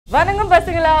Vanakkam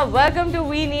Pasangala, welcome to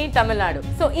We Need Tamil Nadu.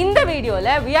 So in the video,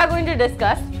 we are going to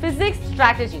discuss physics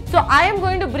strategy. So I am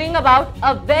going to bring about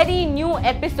a very new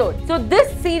episode. So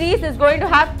this series is going to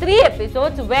have 3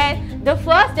 episodes where the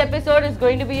first episode is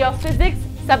going to be your physics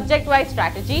subject-wise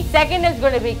strategy, second is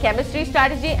going to be chemistry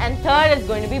strategy, and third is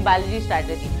going to be biology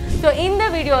strategy. So in the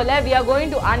video, we are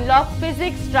going to unlock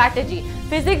physics strategy.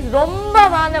 Physics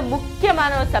rombavana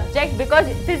mukyamana subject because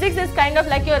physics is kind of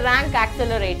like your rank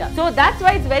accelerator. So that's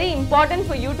why it's very important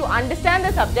for you to understand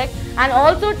the subject and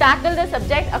also tackle the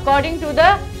subject according to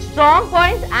the strong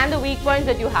points and the weak points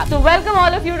that you have. So welcome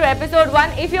all of you to episode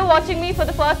 1. If you're watching me for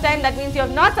the first time, that means you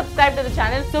have not subscribed to the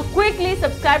channel. So quickly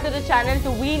subscribe to the channel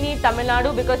to We Need Tamil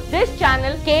Nadu because this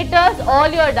channel caters all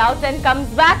your doubts and comes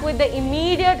back with the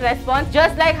immediate response,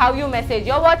 just like how you message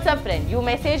your WhatsApp friend. You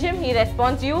message him, he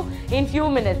responds you in few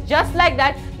minutes. Just like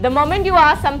that, the moment you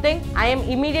ask something, I am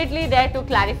immediately there to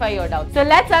clarify your doubts. So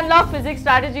let's unlock physics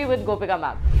strategy with Gopika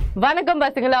Ma'am. Vanakkam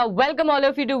Pasangala, welcome all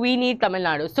of you to We Need Tamil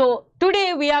Nadu. So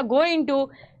today we are going to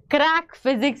crack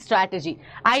physics strategy.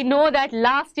 I know that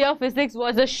last year physics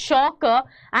was a shocker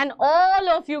and all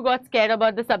of you got scared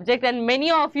about the subject and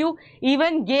many of you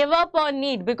even gave up on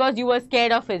Neet because you were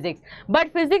scared of physics.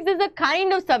 But physics is a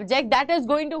kind of subject that is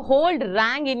going to hold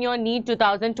rank in your Neet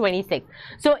 2026.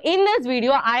 So in this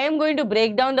video, I am going to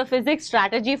break down the physics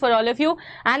strategy for all of you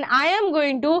and I am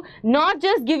going to not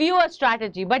just give you a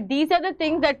strategy, but these are the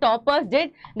things that toppers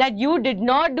did that you did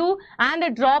not do and the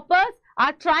droppers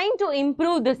are trying to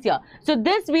improve this year. So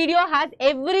this video has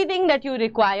everything that you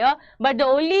require, but the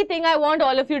only thing I want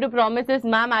all of you to promise is,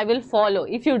 ma'am, I will follow.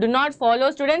 If you do not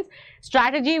follow, students,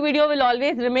 strategy video will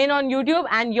always remain on YouTube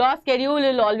and your schedule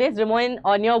will always remain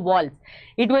on your walls.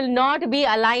 It will not be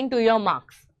aligned to your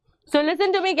marks. So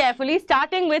listen to me carefully,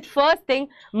 starting with first thing,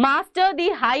 master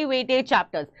the high weightage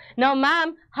chapters. Now,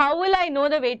 ma'am, how will I know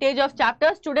the weightage of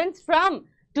chapters? Students, from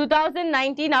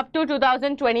 2019 up to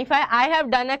 2025, I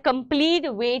have done a complete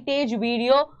weightage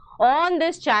video on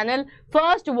this channel.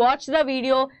 First, watch the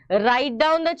video, write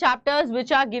down the chapters which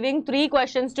are giving 3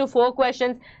 questions to 4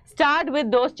 questions. Start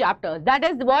with those chapters. That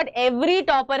is what every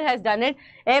topper has done it.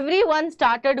 Everyone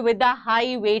started with the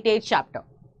high weightage chapter.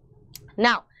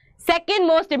 Now, second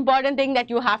most important thing that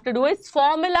you have to do is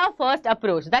formula first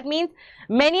approach. That means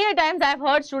many a times I have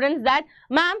heard students that,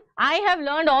 ma'am, I have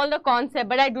learned all the concept,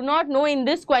 but I do not know in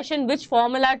this question which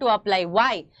formula to apply.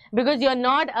 Why? Because you are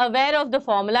not aware of the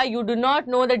formula. You do not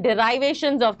know the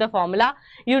derivations of the formula.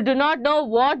 You do not know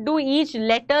what do each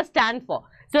letter stand for.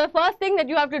 So the first thing that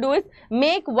you have to do is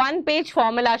make 1-page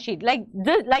formula sheet. Like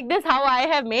this how I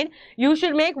have made. You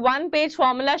should make 1-page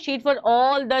formula sheet for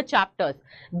all the chapters.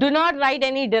 Do not write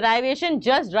any derivation,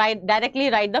 just directly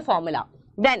write the formula.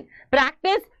 Then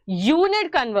practice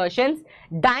unit conversions,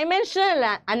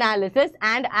 dimensional analysis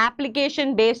and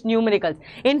application based numericals.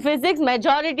 In physics,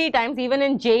 majority times, even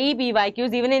in JEE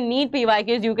PYQs, even in Neet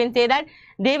PYQs, you can say that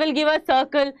they will give a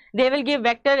circle, they will give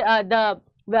vector, the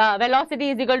velocity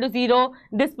is equal to 0,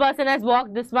 this person has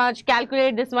walked this much,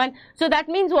 calculate this one. So that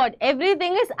means what?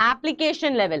 Everything is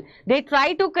application level. They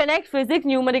try to connect physics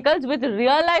numericals with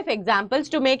real life examples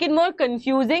to make it more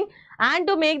confusing and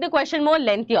to make the question more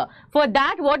lengthier. For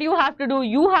that, what you have to do?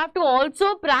 You have to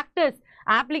also practice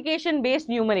application based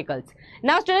numericals.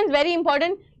 Now students, very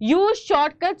important, use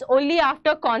shortcuts only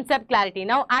after concept clarity.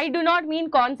 Now I do not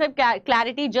mean concept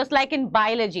clarity just like in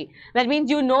biology. That means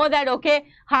you know that, okay,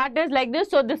 heart is like this,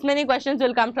 so this many questions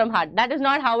will come from heart. That is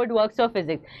not how it works for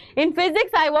physics. In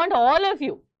physics, I want all of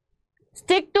you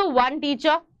stick to one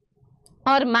teacher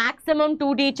or maximum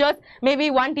 2 teachers. Maybe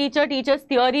one teacher teaches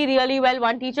theory really well,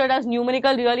 one teacher does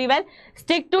numerical really well.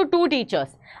 Stick to 2 teachers.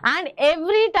 And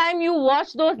every time you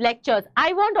watch those lectures,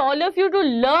 I want all of you to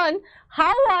learn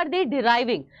how are they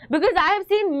deriving. Because I have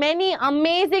seen many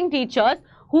amazing teachers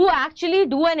who actually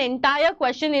do an entire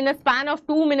question in a span of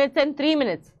 2 minutes and 3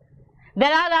 minutes.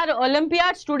 There are our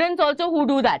Olympiad students also who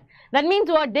do that. That means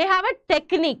what? They have a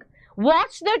technique.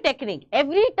 Watch the technique.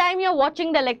 Every time you're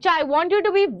watching the lecture, I want you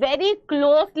to be very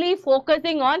closely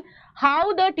focusing on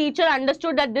how the teacher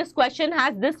understood that this question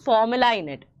has this formula in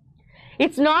it.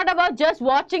 It's not about just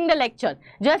watching the lecture.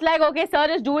 Just like, okay, sir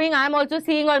is doing, I'm also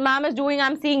seeing, or ma'am is doing,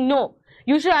 I'm seeing. No.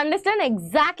 You should understand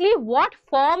exactly what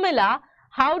formula,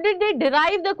 how did they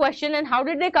derive the question and how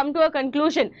did they come to a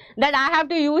conclusion that I have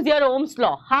to use your Ohm's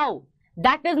law. How?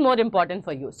 That is more important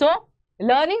for you. So,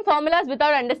 learning formulas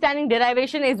without understanding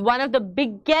derivation is one of the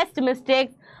biggest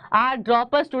mistakes our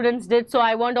dropper students did. So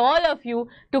I want all of you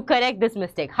to correct this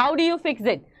mistake. How do you fix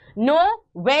it? know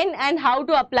when and how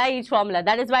to apply each formula.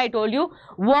 That is why I told you,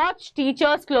 watch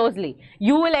teachers closely.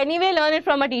 You will anyway learn it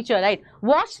from a teacher, right?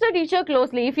 Watch the teacher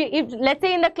closely. If let's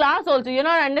say in the class also you're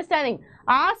not understanding,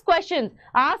 ask questions.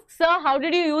 Ask, sir, how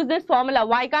did you use this formula?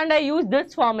 Why can't I use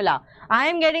this formula? I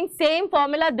am getting same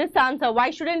formula, this answer.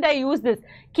 Why shouldn't I use this?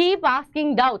 Keep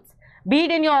asking doubts. Be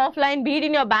it in your offline, be it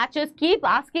in your batches, keep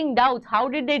asking doubts. How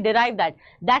did they derive that?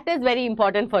 That is very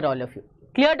important for all of you.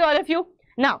 Clear to all of you?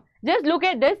 Now, just look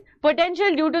at this.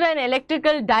 Potential due to an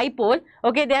electrical dipole.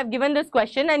 Okay, they have given this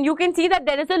question and you can see that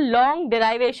there is a long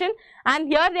derivation and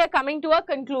here they are coming to a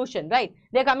conclusion, right?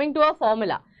 They are coming to a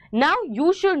formula. Now,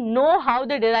 you should know how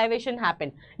the derivation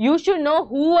happened. You should know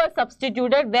who was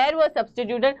substituted, where was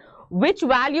substituted, which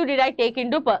value did I take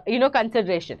into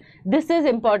consideration. This is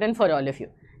important for all of you.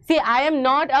 See, I am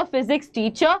not a physics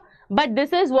teacher, but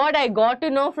this is what I got to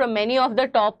know from many of the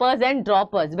toppers and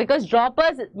droppers, because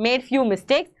droppers made few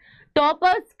mistakes.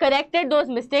 Toppers corrected those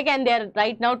mistakes and they are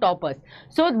right now toppers.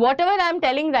 So whatever I am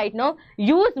telling right now,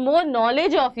 use more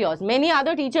knowledge of yours. Many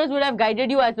other teachers would have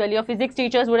guided you as well. Your physics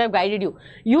teachers would have guided you.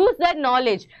 Use that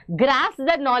knowledge, grasp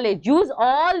that knowledge, use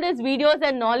all these videos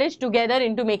and knowledge together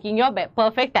into making your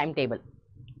perfect timetable.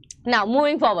 Now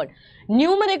moving forward,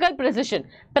 numerical precision.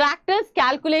 Practice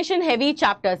calculation heavy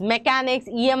chapters, mechanics,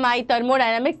 EMI,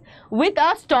 thermodynamics with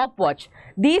a stopwatch.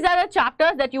 These are the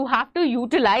chapters that you have to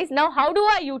utilize. Now, how do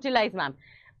I utilize, ma'am?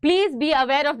 Please be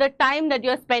aware of the time that you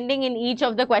are spending in each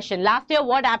of the question. Last year,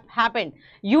 what happened?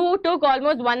 You took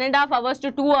almost 1.5 hours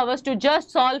to 2 hours to just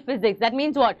solve physics. That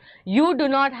means what? You do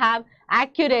not have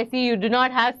accuracy, you do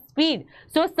not have speed.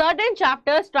 So, certain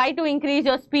chapters try to increase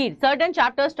your speed. Certain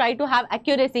chapters try to have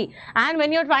accuracy. And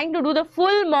when you're trying to do the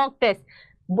full mock test,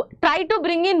 try to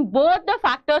bring in both the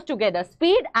factors together,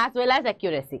 speed as well as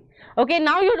accuracy. Okay,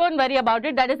 now you don't worry about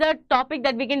it. That is a topic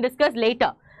that we can discuss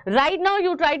later. Right now,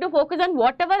 you try to focus on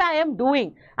whatever I am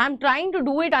doing. I'm trying to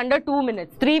do it under 2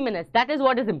 minutes, 3 minutes. That is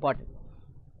what is important.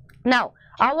 Now,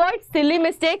 avoid silly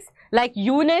mistakes like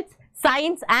units,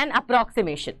 signs and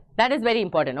approximation. That is very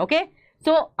important, okay?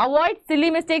 So, avoid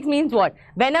silly mistakes means what?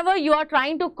 Whenever you are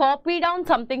trying to copy down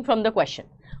something from the question,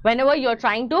 whenever you are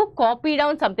trying to copy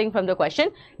down something from the question,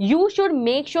 you should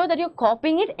make sure that you're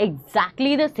copying it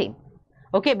exactly the same.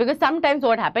 Okay, because sometimes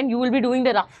what happens, you will be doing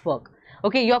the rough work.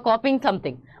 Okay, you're copying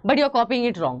something, but you're copying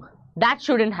it wrong. That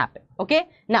shouldn't happen. Okay,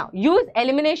 now use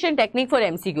elimination technique for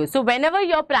MCQs. So whenever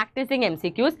you're practicing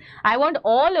MCQs, I want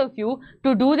all of you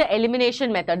to do the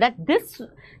elimination method, that this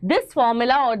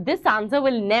formula or this answer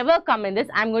will never come in this.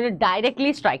 I'm going to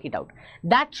directly strike it out.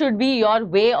 That should be your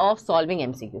way of solving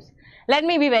MCQs. Let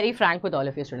me be very frank with all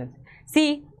of you students.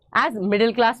 See, as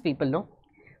middle class people, no,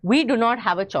 we do not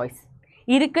have a choice.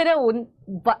 A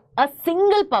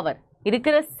single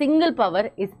power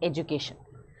is education.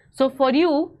 So for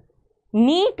you,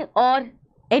 Neet or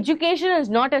education is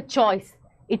not a choice,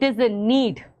 it is a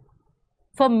need.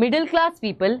 For middle class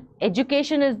people,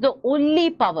 education is the only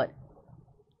power.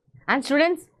 And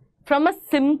students, from a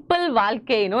simple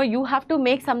valke, you have to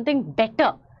make something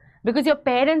better because your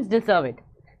parents deserve it.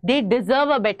 They deserve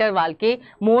a better valke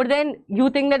more than you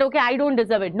think that, okay, I don't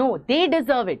deserve it. No, they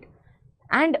deserve it.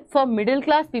 And for middle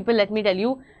class people, let me tell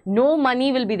you, no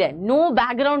money will be there, no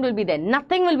background will be there,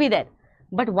 nothing will be there.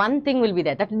 But one thing will be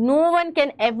there, that no one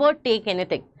can ever take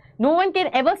anything. No one can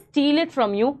ever steal it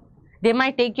from you. They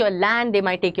might take your land, they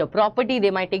might take your property,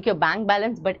 they might take your bank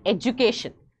balance, but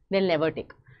education, they'll never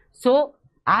take. So,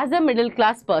 as a middle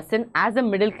class person, as a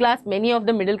middle class, many of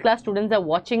the middle class students are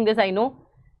watching this, I know.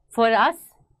 For us,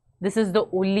 this is the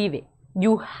only way.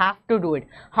 You have to do it.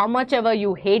 How much ever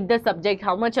you hate the subject,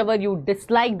 how much ever you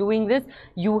dislike doing this,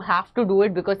 you have to do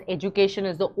it because education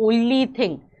is the only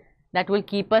thing that will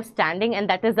keep us standing and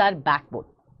that is our backbone.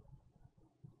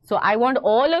 So, I want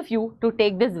all of you to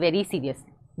take this very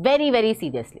seriously. Very, very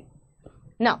seriously.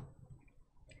 Now,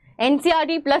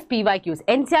 NCERT plus PYQs.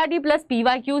 NCERT plus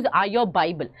PYQs are your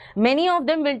Bible. Many of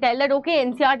them will tell that, okay,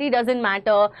 NCERT doesn't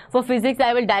matter. For physics,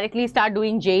 I will directly start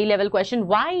doing JEE level question.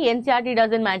 Why NCERT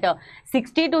doesn't matter?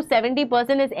 60 to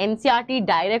 70% is NCERT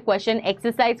direct question,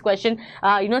 exercise question,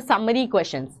 summary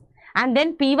questions. And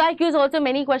then PYQs also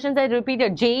many questions are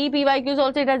repeated. JEE PYQs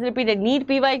also it has repeated. Neet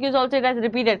PYQs also it has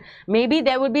repeated. Maybe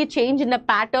there would be a change in the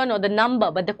pattern or the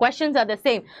number, but the questions are the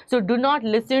same. So do not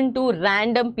listen to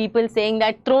random people saying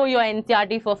that throw your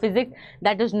NCERT for physics.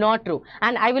 That is not true.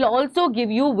 And I will also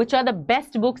give you which are the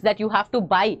best books that you have to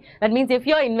buy. That means if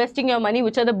you are investing your money,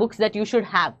 which are the books that you should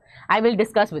have. I will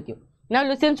discuss with you. Now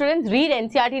listen students, read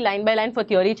NCERT line by line for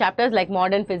theory chapters like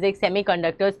modern physics,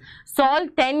 semiconductors,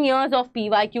 solve 10 years of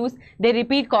PYQs, they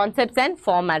repeat concepts and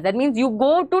formats. That means you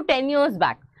go to 10 years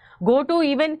back. Go to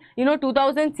even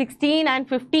 2016 and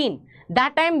 15.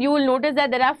 That time you will notice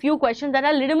that there are few questions that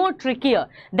are a little more trickier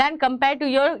than compared to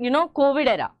your COVID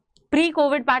era.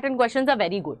 Pre-COVID pattern questions are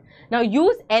very good. Now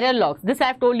use error logs. This I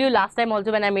have told you last time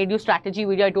also when I made you strategy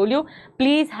video. I told you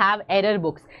please have error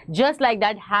books. Just like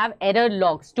that, have error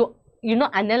logs to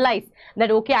analyze that,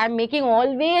 okay, I'm making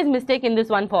always mistake in this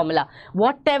one formula.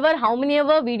 Whatever, how many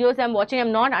ever videos I'm watching,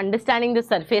 I'm not understanding the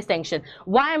surface tension.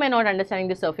 Why am I not understanding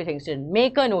the surface tension?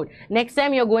 Make a note. Next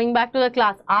time you're going back to the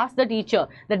class, ask the teacher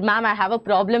that, ma'am, I have a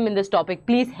problem in this topic.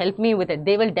 Please help me with it.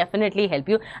 They will definitely help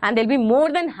you and they'll be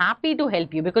more than happy to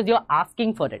help you because you're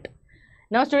asking for it.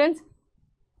 Now students,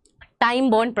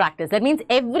 time bound practice. That means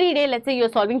every day, let's say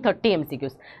you're solving 30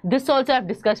 MCQs. This also I've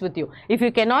discussed with you. If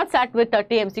you cannot start with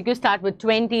 30 MCQs, start with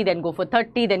 20, then go for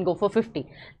 30, then go for 50.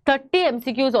 30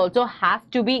 MCQs also has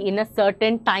to be in a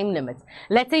certain time limits.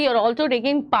 Let's say you're also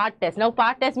taking part test. Now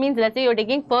part test means, let's say you're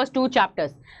taking first 2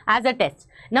 chapters as a test.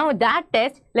 Now that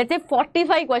test, let's say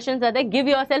 45 questions are there, give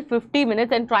yourself 50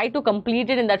 minutes and try to complete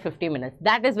it in that 50 minutes.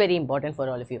 That is very important for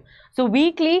all of you. So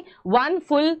weekly, one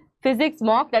full physics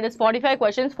mock, that is 45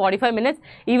 questions, 45 minutes.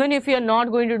 Even if you're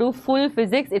not going to do full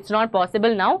physics, it's not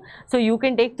possible now. So you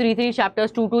can take 3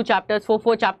 chapters, 2 chapters,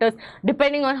 4 chapters,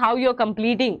 depending on how you're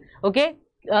completing. Okay,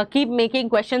 keep making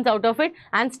questions out of it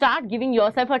and start giving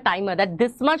yourself a timer that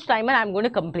this much timer I'm going to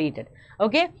complete it.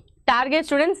 Okay. Target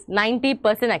students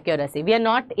 90% accuracy. We are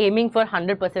not aiming for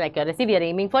 100% accuracy. We are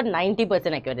aiming for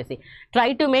 90% accuracy.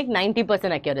 Try to make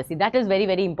 90% accuracy. That is very,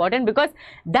 very important because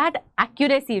that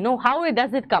accuracy, how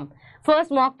does it come? First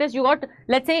mock test you got,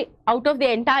 let's say out of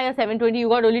the entire 720 you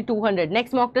got only 200.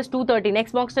 Next mock test 230.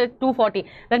 Next mock test 240.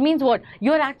 That means what?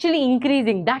 You are actually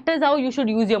increasing. That is how you should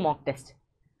use your mock test.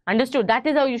 Understood? That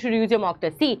is how you should use your mock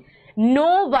test. See,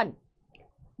 no one,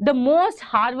 the most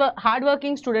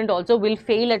hardworking student also will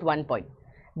fail at one point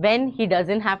when he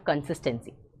doesn't have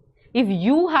consistency. If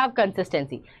you have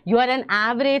consistency, you are an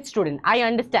average student. I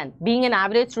understand being an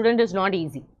average student is not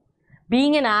easy.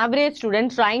 Being an average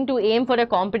student trying to aim for a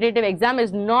competitive exam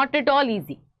is not at all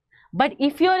easy. But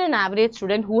if you are an average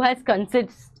student who has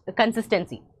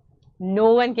consistency,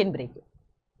 no one can break you.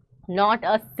 Not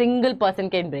a single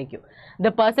person can break you.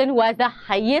 The person who has the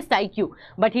highest IQ,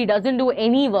 but he doesn't do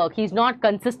any work, he's not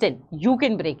consistent, you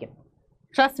can break him.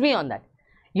 Trust me on that.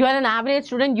 You are an average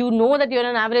student, you know that you're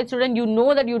an average student, you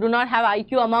know that you do not have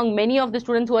IQ among many of the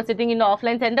students who are sitting in the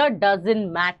offline center,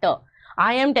 doesn't matter.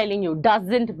 I am telling you,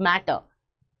 doesn't matter.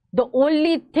 The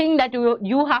only thing that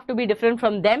you have to be different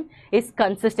from them is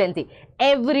consistency.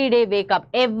 Every day wake up,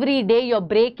 every day you're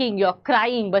breaking, you're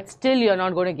crying, but still you're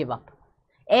not going to give up.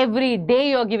 Every day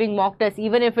you're giving mock tests,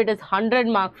 even if it is 100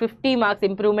 marks, 50 marks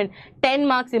improvement, 10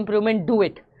 marks improvement, do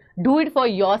it. Do it for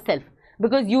yourself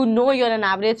because you know you're an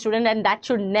average student and that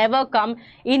should never come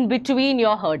in between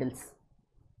your hurdles.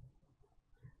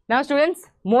 Now students,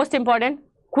 most important,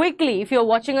 quickly, if you're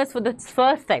watching us for the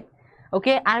first time,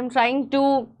 okay, I'm trying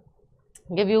to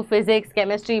give you physics,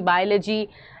 chemistry, biology,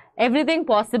 everything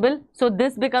possible. So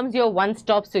this becomes your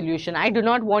one-stop solution. I do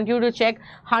not want you to check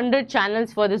 100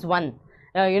 channels for this one.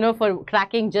 For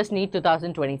cracking just NEET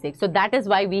 2026. So that is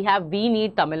why we have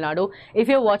𝐻𝐸NEET Tamil Nadu. If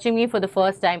you're watching me for the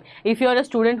first time, if you're a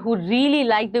student who really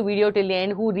liked the video till the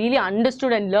end, who really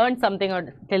understood and learned something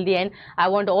till the end, I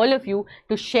want all of you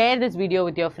to share this video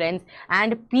with your friends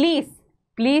and please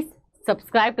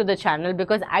subscribe to the channel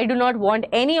because I do not want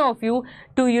any of you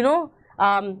to,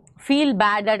 feel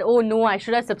bad that, oh no, I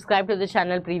should have subscribed to the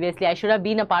channel previously, I should have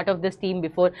been a part of this team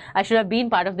before, I should have been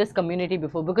part of this community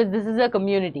before, because this is a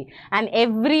community and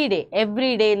every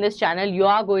day in this channel you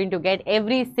are going to get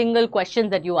every single question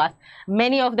that you ask.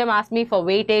 Many of them ask me for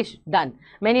weightage, done.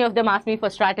 Many of them ask me for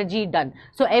strategy, done.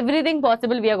 So everything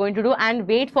possible we are going to do, and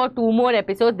wait for 2 more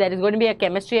episodes. There is going to be a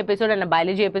chemistry episode and a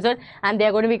biology episode and they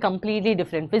are going to be completely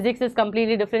different. Physics is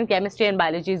completely different, chemistry and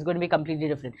biology is going to be completely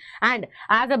different. And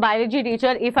as a biology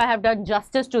teacher, if I have done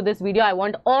justice to this video, I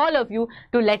want all of you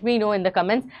to let me know in the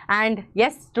comments. And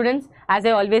yes students, as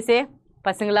I always say,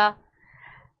 pasangala,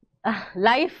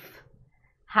 life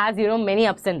has many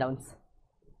ups and downs,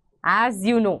 as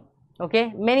you know,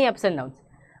 okay, many ups and downs,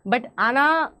 but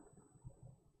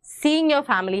seeing your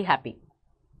family happy,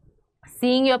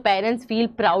 seeing your parents feel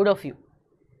proud of you,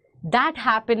 that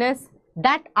happiness,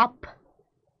 that up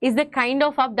is the kind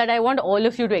of up that I want all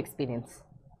of you to experience.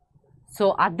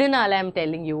 So Adinala, I am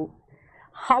telling you,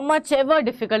 how much ever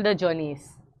difficult the journey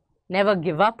is, never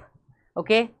give up,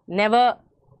 okay, never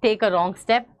take a wrong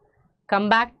step, come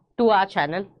back to our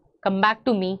channel, come back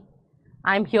to me,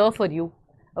 I'm here for you,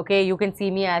 okay, you can see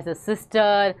me as a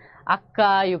sister,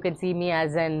 akka, you can see me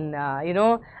as an,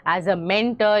 as a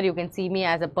mentor, you can see me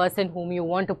as a person whom you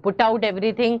want to put out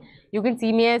everything, you can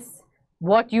see me as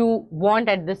what you want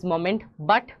at this moment,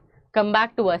 but come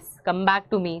back to us, come back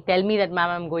to me, tell me that ma'am,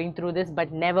 I'm going through this,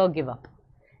 but never give up.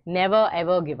 Never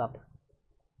ever give up.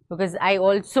 Because I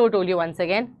also told you once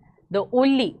again, the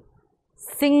only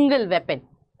single weapon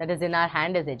that is in our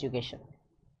hand is education.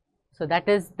 So that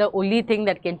is the only thing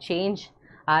that can change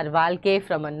our Valke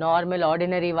from a normal,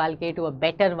 ordinary Valke to a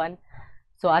better one.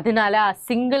 So adinala a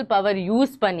single power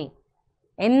use panni,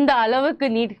 endha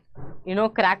alavukku NEET,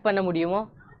 crack panna mudiyumo,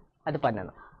 adu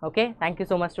pannanum. Okay, thank you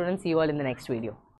so much students, see you all in the next video.